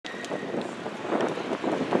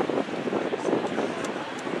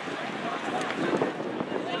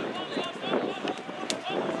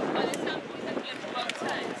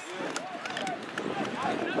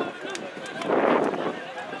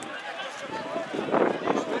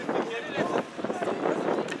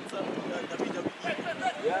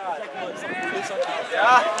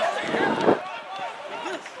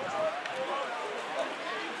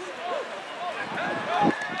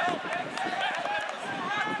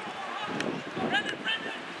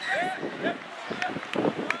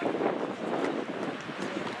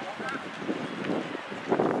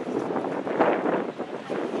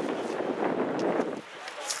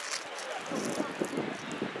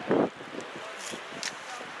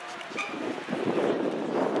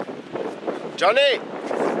Johnny!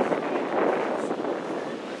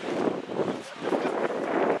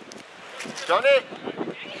 Johnny!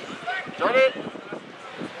 Johnny!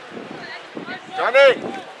 Johnny!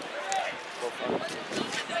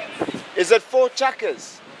 Is it 4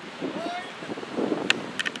 chuckers?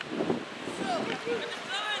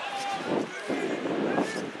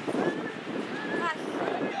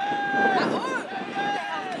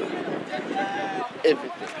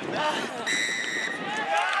 Everything.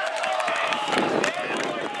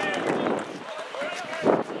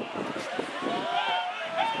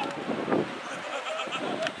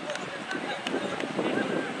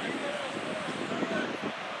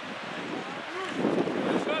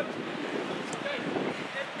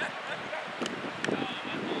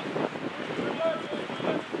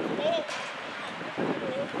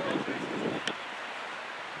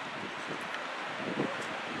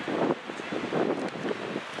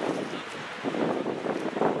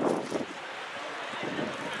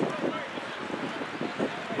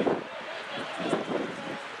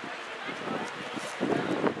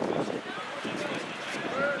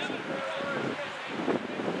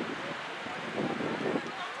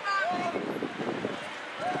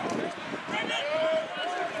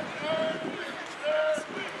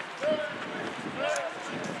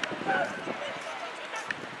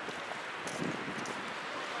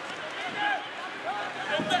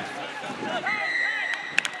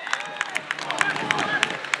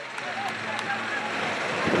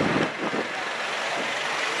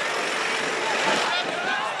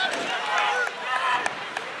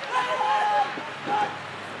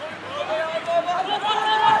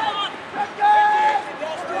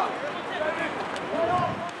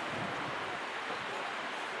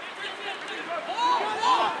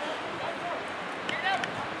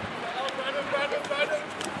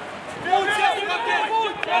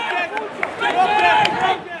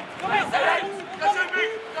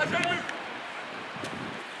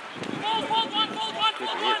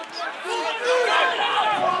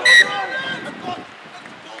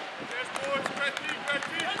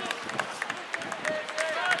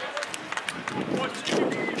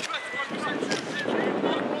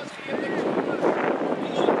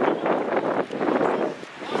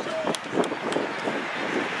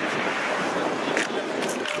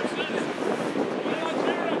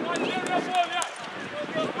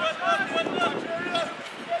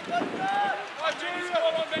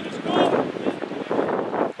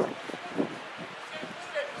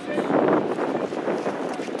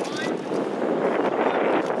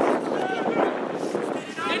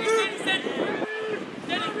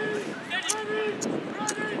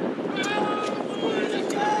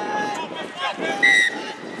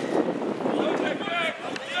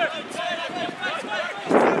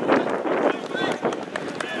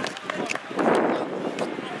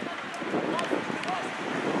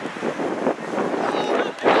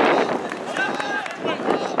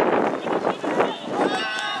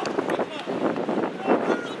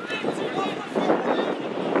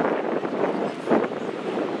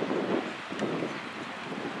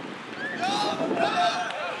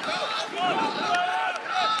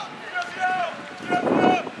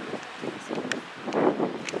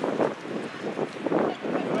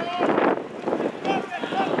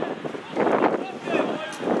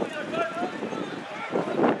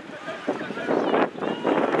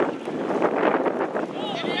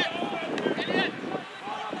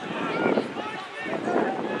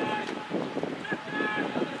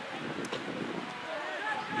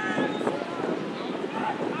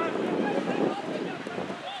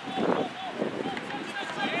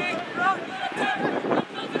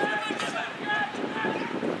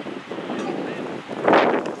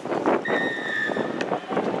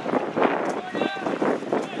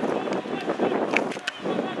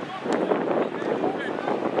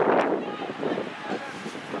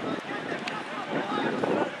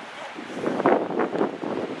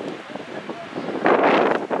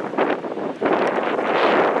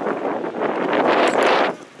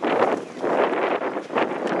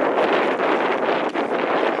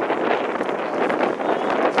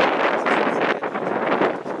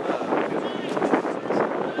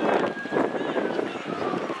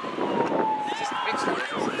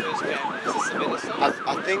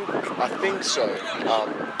 I think so.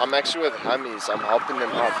 I'm actually with Hammies. I'm helping them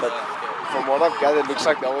out, but from what I've gathered, it looks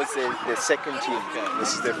like that was their second team.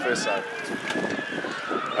 This is their first side.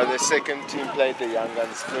 Their second team played the young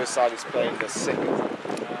guns. First side is playing the second.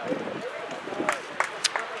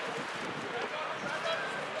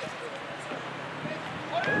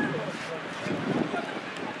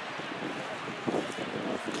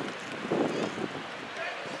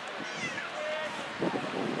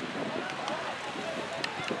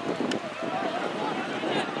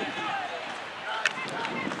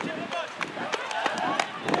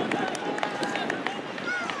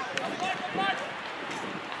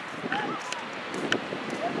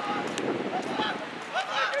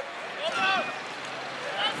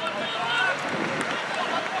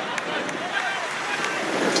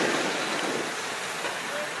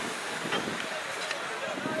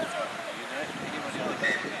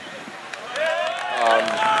 No,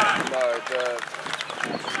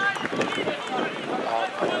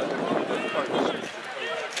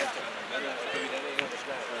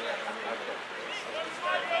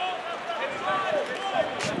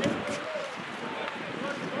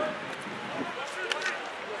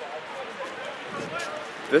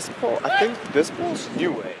 this ball, I think this ball's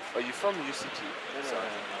new, eh? Are you from UCT? So,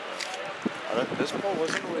 I don't, this ball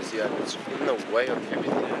wasn't always here. It's in the way of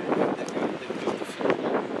everything.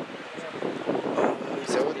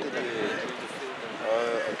 Is that what they did?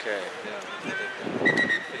 Oh, okay.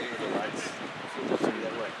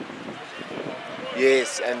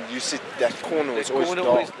 Yes, and you see that corner was always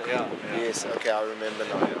dark. Yes, okay, I remember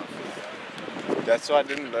now. That's why I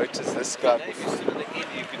didn't notice this guy. If you sit at the end,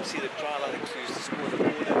 you can see the try line that used to score the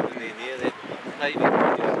corner, and then near that paving.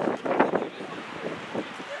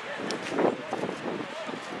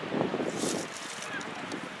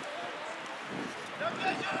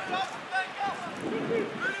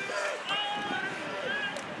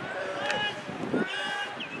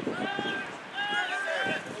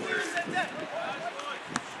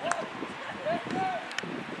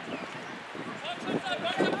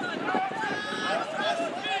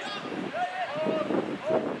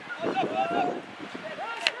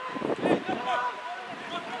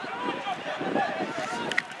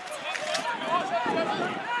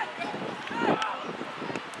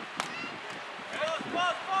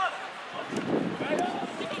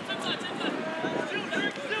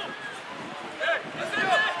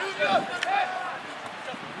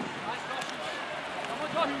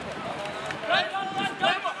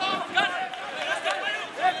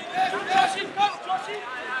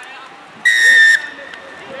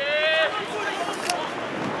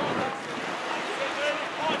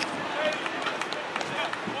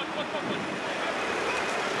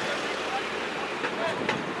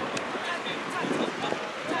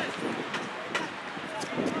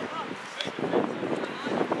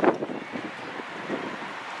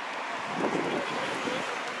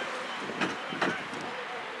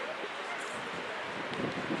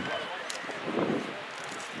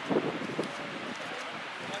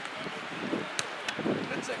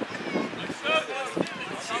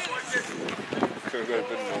 Could have got a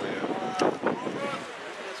bit more, yeah.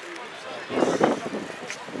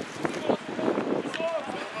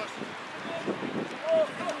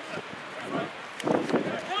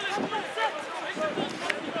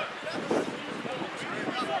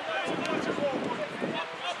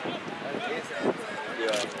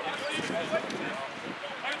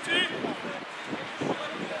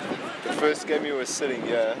 The first game he was sitting,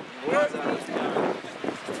 yeah. Well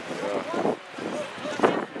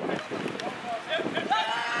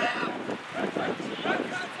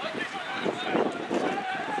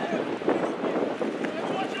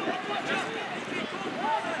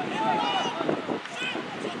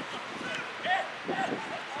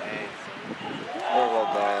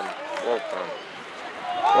done. Well done.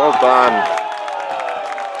 Well done.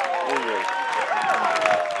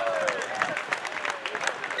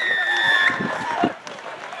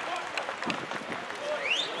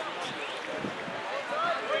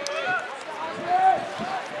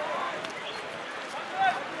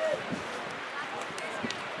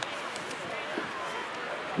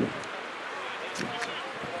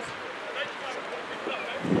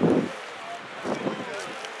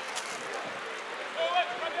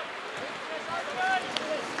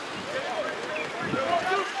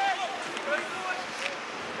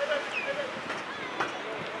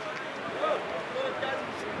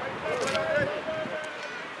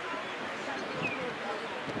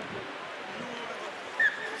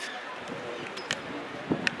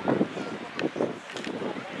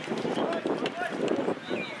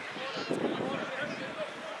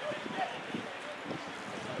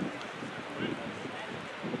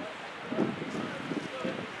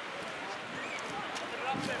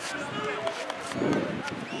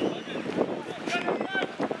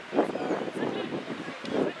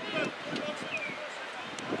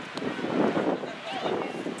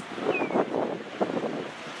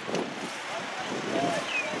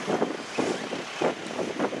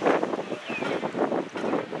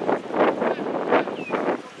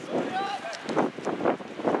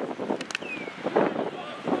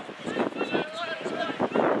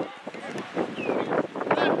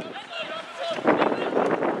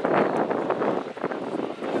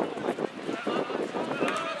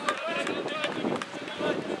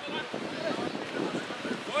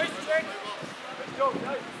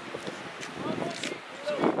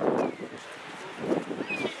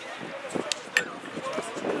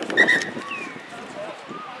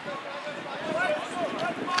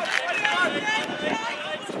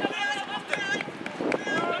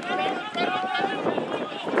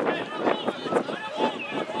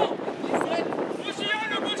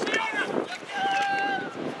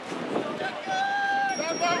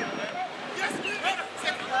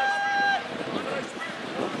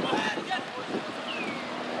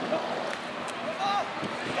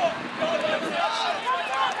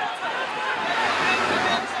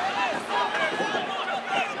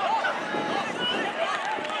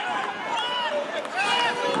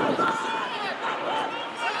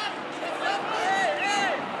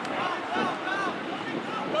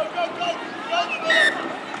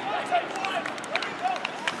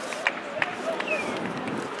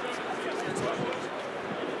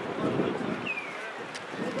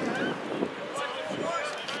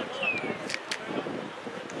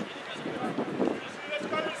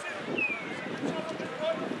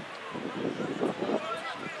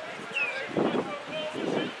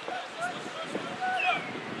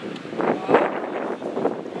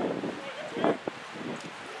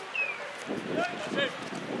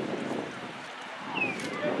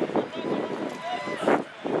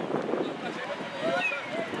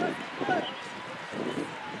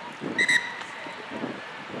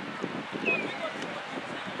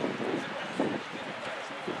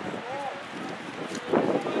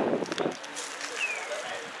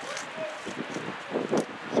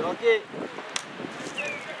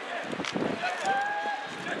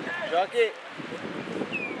 Rocky.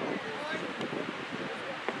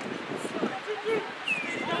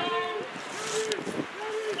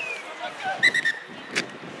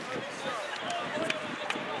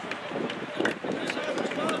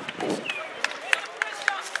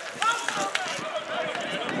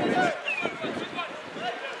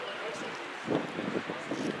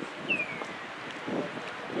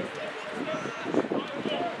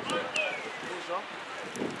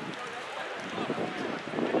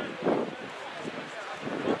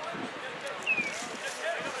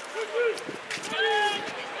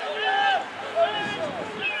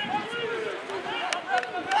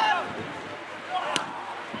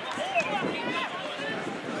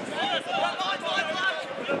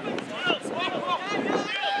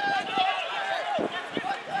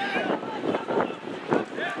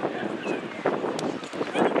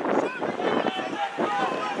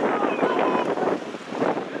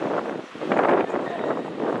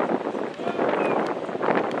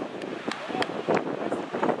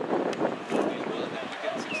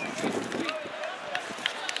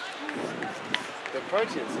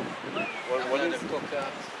 Proteins. What is chukka?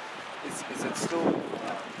 Is it still?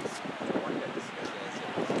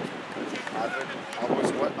 I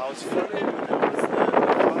was following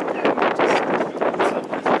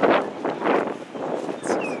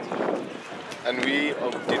and we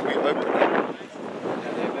did we open it?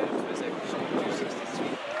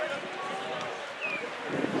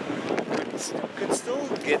 Could still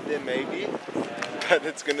get there maybe, but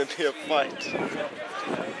it's gonna be a fight.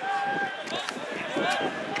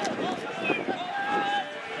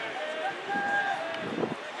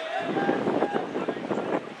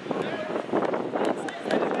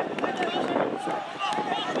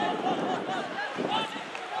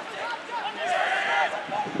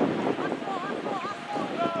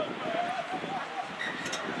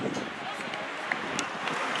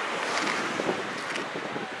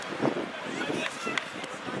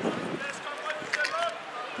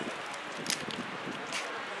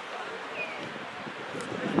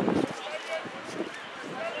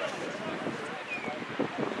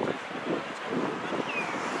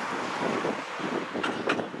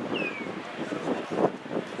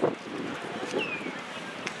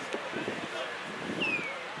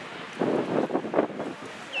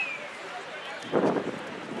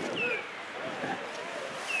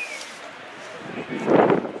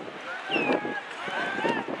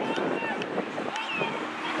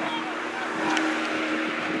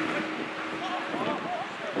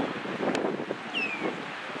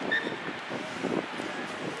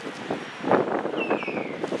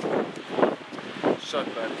 Shot,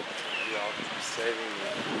 but yeah, I'm saving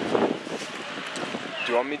you.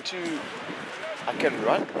 Do you want me to? I can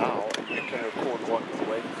run now and you can record what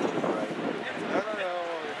wait for the break. No.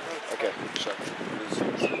 Okay, shot.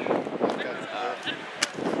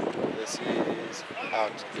 This is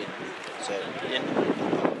out, in. So in,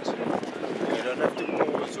 out. You don't have to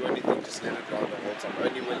pause or anything, just let it run the whole time.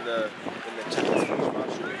 Only when the channel's finished.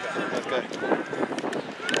 Okay.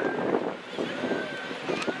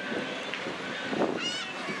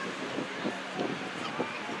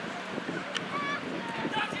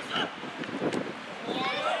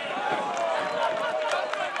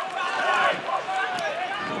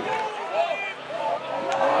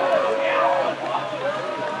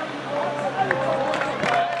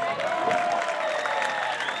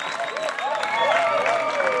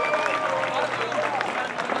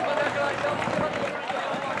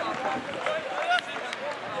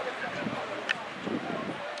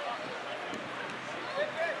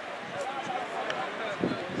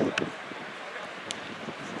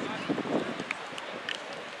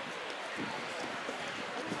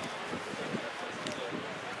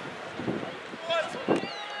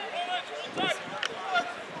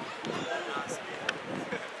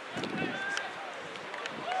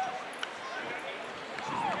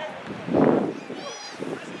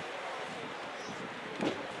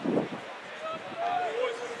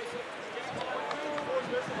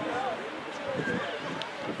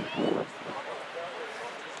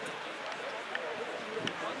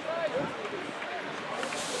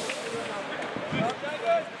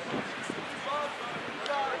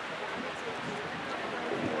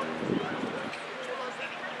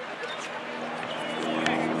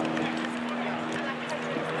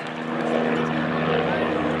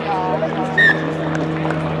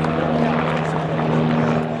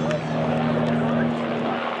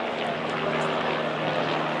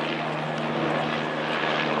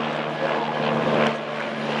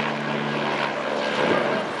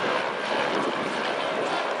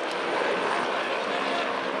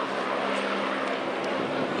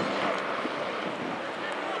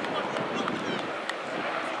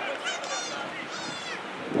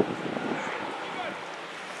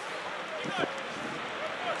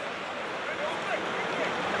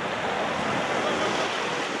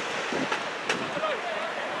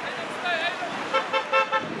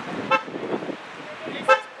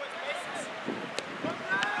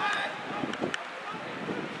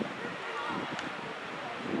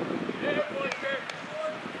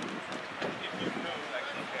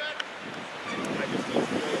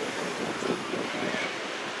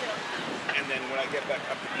 back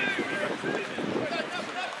up again, you'll be back to the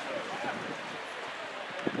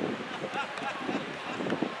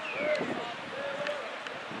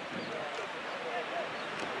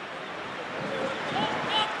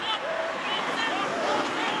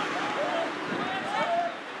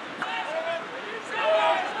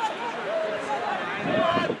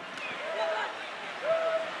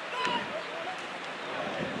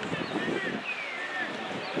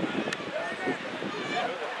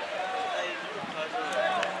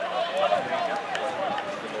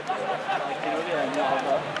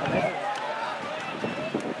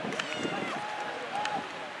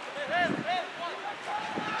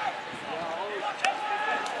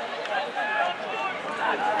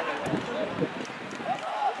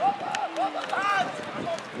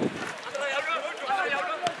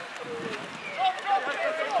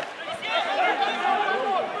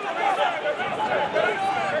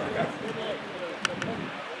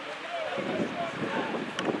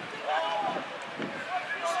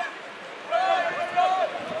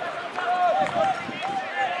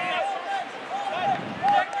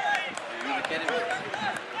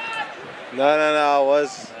No, I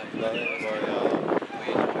was not anymore.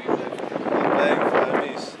 I'm playing for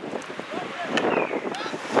Hermes.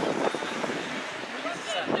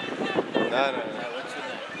 No. What's your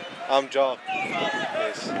name? I'm Jock.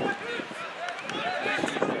 Yes.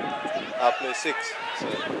 I play 6. So,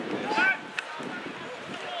 yes.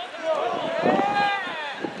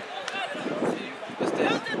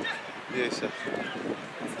 Yes, sir.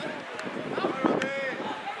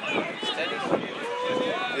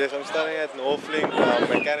 Yes, I'm studying at Northlink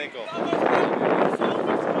Mechanical.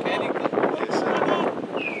 Mechanical? Yes, sir.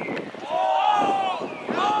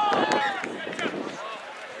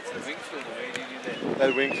 That's at Wingfield, or where do you do that?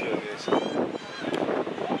 At Wingfield, yes, sir.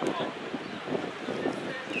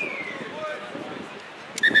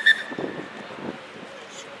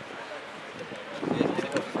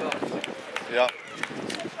 Yeah. Yeah.